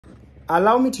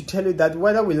allow me to tell you that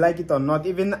whether we like it or not,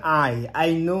 even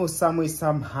I know some way,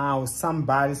 somehow,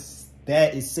 somebody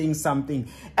there is saying something.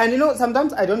 And you know,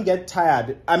 sometimes I don't get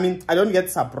tired. I mean, I don't get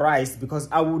surprised, because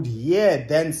I would hear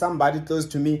then somebody close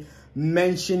to me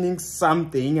mentioning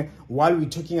something while we're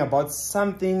talking about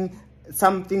something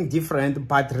different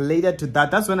but related to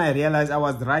that. That's when I realized I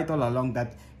was right all along,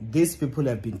 that these people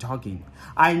have been talking.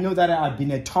 I know that I've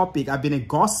been a topic, I've been a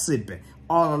gossip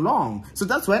all along. So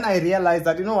that's when I realized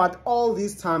that, you know what, all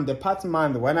this time, the past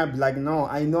month, when I'm like, no,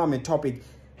 I know I'm a topic,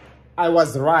 I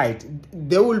was right.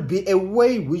 There will be a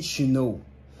way which you know.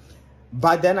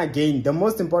 But then again, the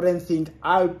most important thing,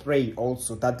 I pray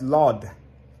also that, Lord,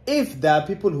 if there are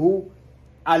people who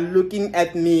are looking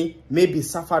at me, maybe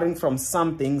suffering from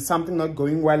something not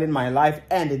going well in my life,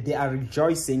 and they are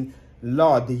rejoicing,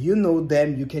 Lord, you know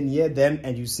them, you can hear them,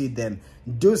 and you see them.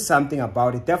 Do something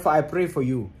about it. Therefore, I pray for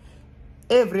you.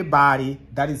 Everybody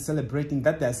that is celebrating,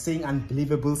 that they're saying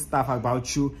unbelievable stuff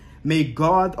about you, may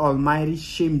God Almighty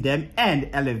shame them and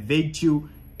elevate you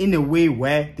in a way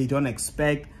where they don't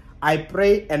expect. I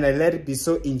pray and I let it be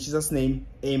so in Jesus' name.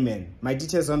 Amen. My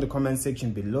details on the comment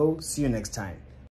section below. See you next time.